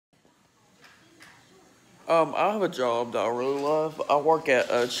I have a job that I really love. I work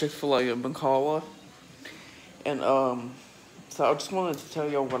at Chick Fil A in McCalla, and so I just wanted to tell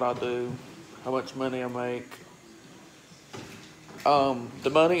y'all what I do, how much money I make. The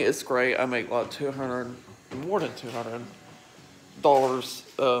money is great. I make like 200, more than $200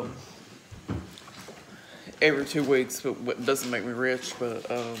 every 2 weeks, but it doesn't make me rich, but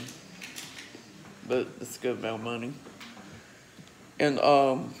it's a good amount of money. And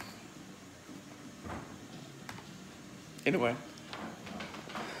anyway,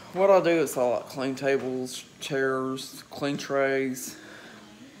 what I do is I like clean tables, chairs, clean trays,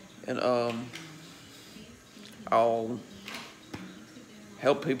 and I'll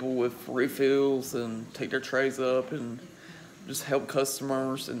help people with refills and take their trays up and just help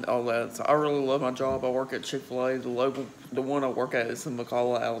customers and all that. So I really love my job. I work at Chick Fil A. The one I work at is in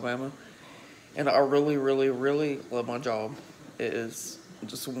McCalla, Alabama, and I really, really, really love my job. It is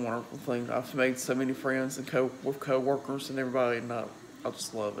just a wonderful thing. I've made so many friends and with coworkers and everybody, and I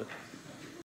just love it.